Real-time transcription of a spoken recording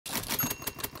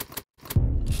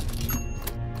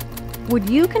Would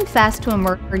you confess to a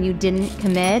murder you didn't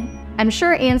commit? I'm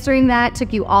sure answering that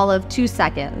took you all of 2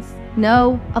 seconds.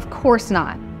 No, of course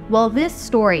not. Well, this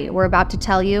story we're about to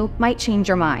tell you might change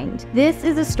your mind. This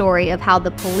is a story of how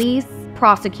the police,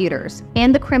 prosecutors,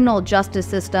 and the criminal justice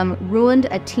system ruined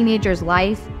a teenager's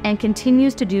life and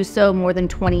continues to do so more than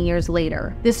 20 years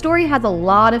later. This story has a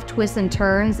lot of twists and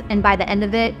turns, and by the end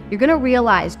of it, you're gonna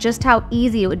realize just how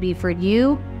easy it would be for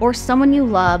you or someone you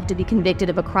love to be convicted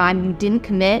of a crime you didn't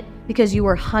commit because you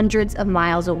were hundreds of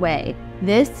miles away.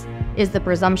 This is the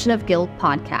Presumption of Guilt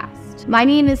podcast. My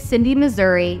name is Cindy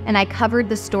Missouri, and I covered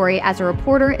this story as a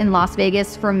reporter in Las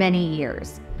Vegas for many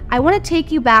years. I want to take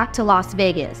you back to Las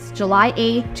Vegas, July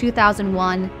 8,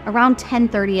 2001, around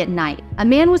 10:30 at night. A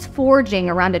man was foraging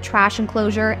around a trash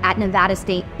enclosure at Nevada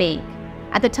State Bank.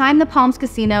 At the time, the Palms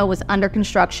Casino was under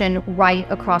construction right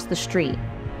across the street.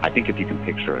 I think if you can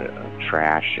picture a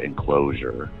trash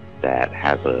enclosure that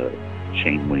has a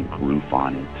chain link roof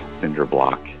on it, cinder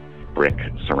block brick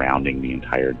surrounding the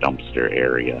entire dumpster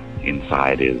area.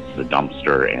 Inside is the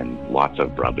dumpster and lots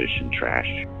of rubbish and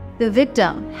trash. The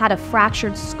victim had a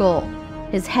fractured skull.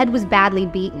 His head was badly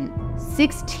beaten.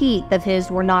 6 teeth of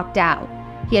his were knocked out.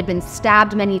 He had been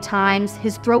stabbed many times.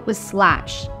 His throat was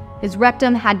slashed. His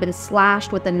rectum had been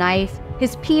slashed with a knife.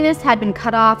 His penis had been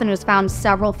cut off and was found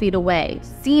several feet away.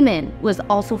 Semen was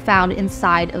also found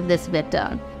inside of this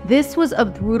victim. This was a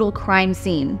brutal crime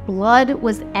scene. Blood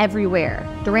was everywhere.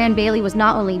 Duran Bailey was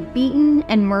not only beaten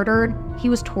and murdered, he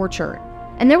was tortured.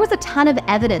 And there was a ton of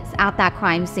evidence at that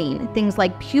crime scene, things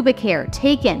like pubic hair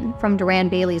taken from Duran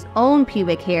Bailey's own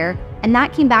pubic hair, and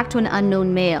that came back to an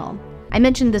unknown male. I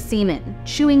mentioned the semen,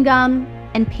 chewing gum,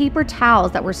 and paper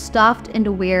towels that were stuffed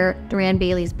into where Duran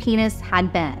Bailey's penis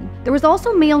had been. There was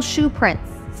also male shoe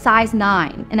prints, size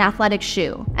 9, an athletic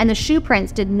shoe, and the shoe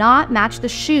prints did not match the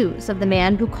shoes of the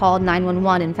man who called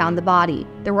 911 and found the body.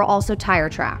 There were also tire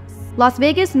tracks. Las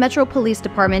Vegas Metro Police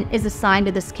Department is assigned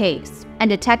to this case, and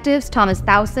detectives Thomas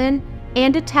Thowson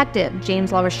and Detective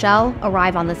James LaRochelle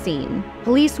arrive on the scene.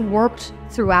 Police worked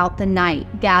throughout the night,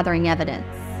 gathering evidence.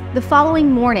 The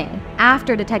following morning,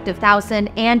 after Detective Thowson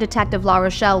and Detective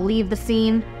LaRochelle leave the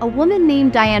scene, a woman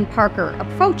named Diane Parker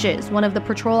approaches one of the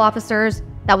patrol officers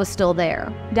that was still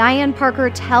there. Diane Parker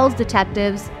tells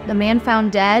detectives the man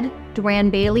found dead, Duran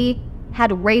Bailey,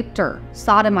 had raped her,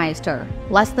 sodomized her,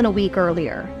 less than a week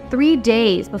earlier, 3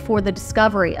 days before the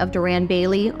discovery of Duran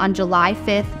Bailey on July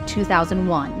 5th,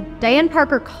 2001. Diane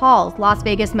Parker calls Las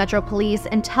Vegas Metro Police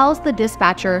and tells the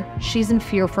dispatcher she's in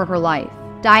fear for her life.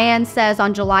 Diane says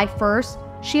on July 1st,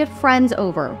 she had friends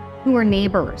over who were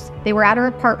neighbors. They were at her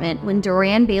apartment when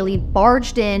Duran Bailey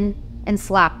barged in and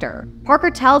slapped her. Parker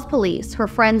tells police her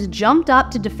friends jumped up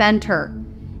to defend her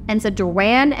and said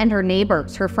Duran and her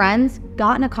neighbors, her friends,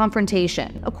 got in a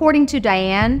confrontation. According to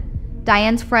Diane,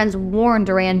 Diane's friends warned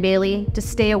Duran Bailey to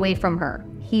stay away from her.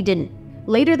 He didn't.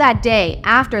 Later that day,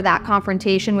 after that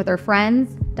confrontation with her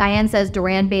friends, Diane says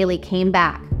Duran Bailey came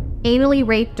back, anally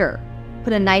raped her,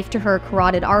 put a knife to her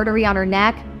carotid artery on her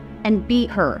neck, and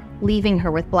beat her, leaving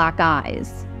her with black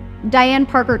eyes. Diane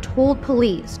Parker told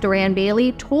police Duran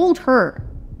Bailey told her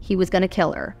he was going to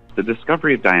kill her. The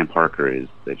discovery of Diane Parker is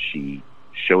that she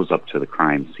shows up to the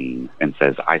crime scene and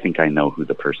says, I think I know who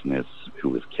the person is who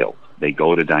was killed. They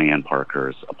go to Diane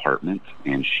Parker's apartment,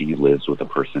 and she lives with a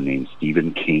person named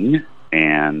Stephen King,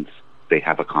 and they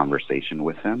have a conversation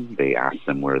with him. They ask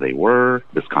them where they were.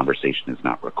 This conversation is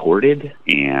not recorded,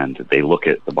 and they look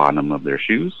at the bottom of their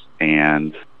shoes,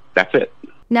 and that's it.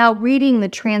 Now, reading the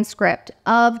transcript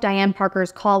of Diane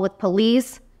Parker's call with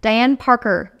police, Diane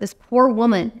Parker, this poor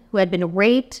woman who had been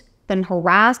raped, then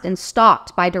harassed and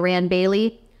stalked by Duran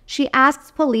Bailey, she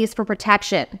asks police for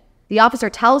protection. The officer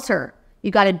tells her, you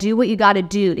gotta do what you gotta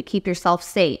do to keep yourself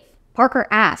safe. Parker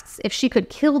asks if she could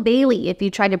kill Bailey if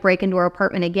he tried to break into her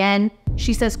apartment again.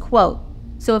 She says, quote,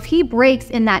 so if he breaks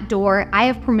in that door, I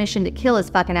have permission to kill his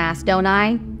fucking ass, don't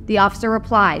I? The officer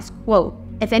replies, quote,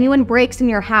 if anyone breaks in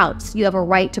your house, you have a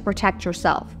right to protect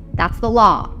yourself. That's the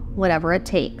law, whatever it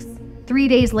takes. 3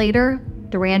 days later,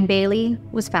 Duran Bailey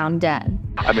was found dead.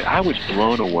 I mean, I was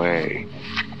blown away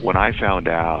when I found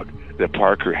out that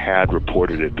Parker had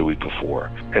reported it the week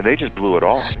before, and they just blew it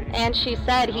off. And she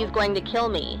said, he's going to kill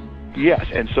me. Yes,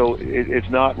 and so it's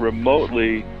not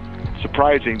remotely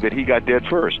surprising that he got dead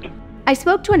first. I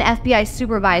spoke to an FBI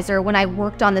supervisor when I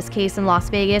worked on this case in Las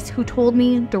Vegas who told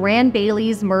me Duran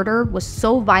Bailey's murder was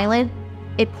so violent,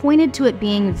 it pointed to it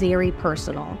being very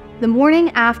personal. The morning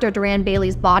after Duran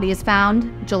Bailey's body is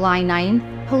found, July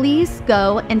 9th, police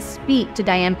go and speak to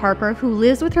Diane Parker, who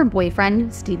lives with her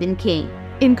boyfriend, Stephen King.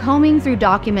 In combing through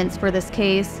documents for this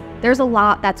case, there's a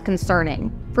lot that's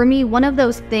concerning. For me, one of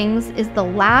those things is the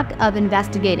lack of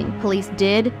investigating police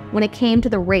did when it came to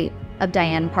the rape of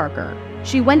Diane Parker.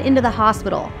 She went into the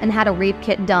hospital and had a rape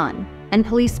kit done, and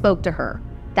police spoke to her.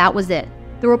 That was it.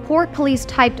 The report police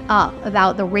typed up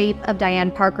about the rape of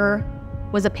Diane Parker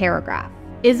was a paragraph.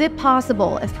 Is it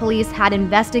possible if police had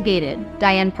investigated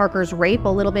Diane Parker's rape a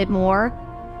little bit more?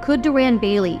 Could Duran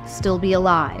Bailey still be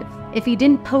alive? If he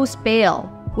didn't post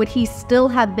bail, would he still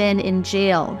have been in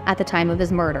jail at the time of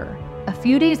his murder? A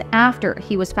few days after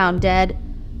he was found dead,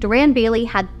 Duran Bailey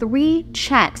had 3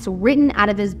 checks written out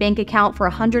of his bank account for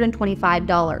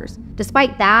 $125.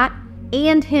 Despite that,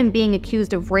 and him being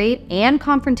accused of rape and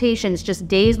confrontations just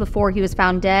days before he was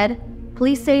found dead,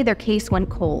 police say their case went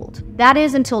cold. That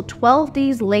is until 12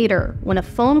 days later, when a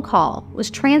phone call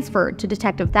was transferred to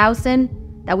Detective Thowson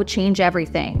that would change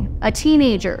everything. A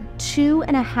teenager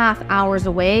 2.5 hours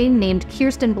away named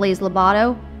Kirstin Blaise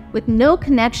Lobato, with no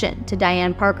connection to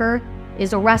Diane Parker,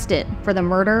 is arrested for the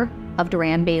murder of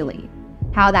Duran Bailey.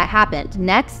 How that happened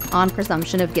next on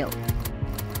Presumption of Guilt.